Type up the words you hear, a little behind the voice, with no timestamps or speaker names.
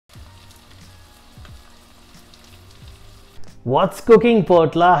What's cooking,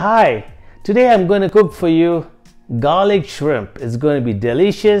 Potla? Hi! Today I'm going to cook for you garlic shrimp. It's going to be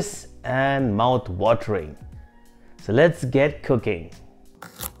delicious and mouth-watering. So let's get cooking.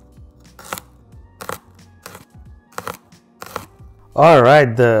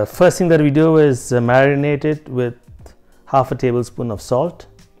 Alright, the first thing that we do is marinate it with half a tablespoon of salt,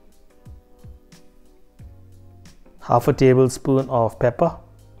 half a tablespoon of pepper,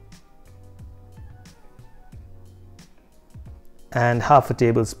 and half a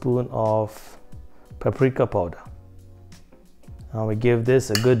tablespoon of paprika powder. Now we give this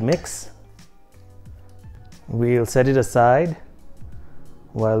a good mix. We'll set it aside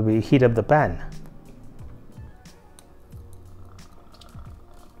while we heat up the pan.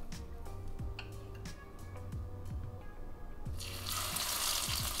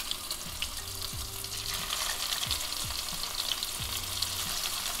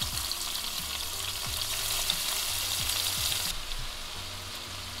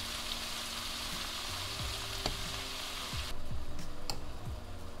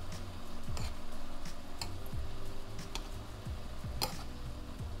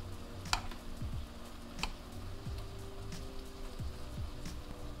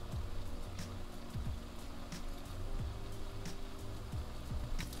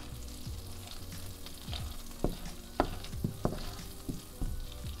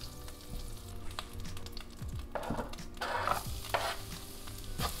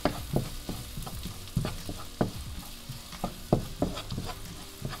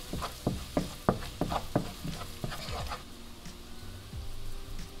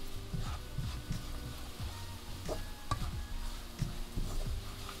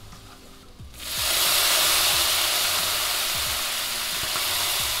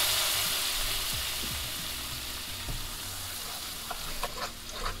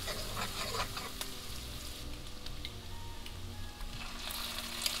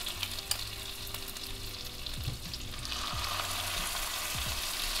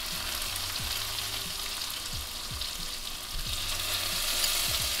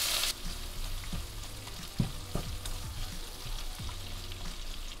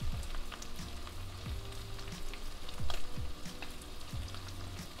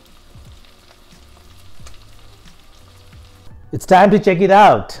 It's time to check it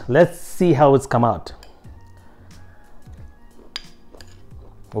out. Let's see how it's come out.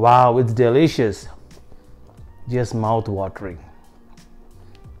 Wow, it's delicious. Just mouth-watering.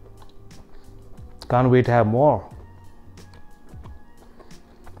 Can't wait to have more.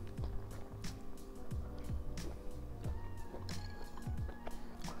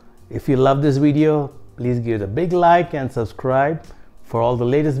 If you love this video, please give it a big like and subscribe for all the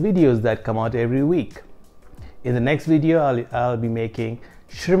latest videos that come out every week. In the next video, I'll be making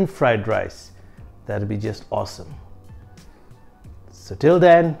shrimp fried rice. That'll be just awesome. So till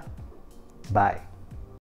then, bye.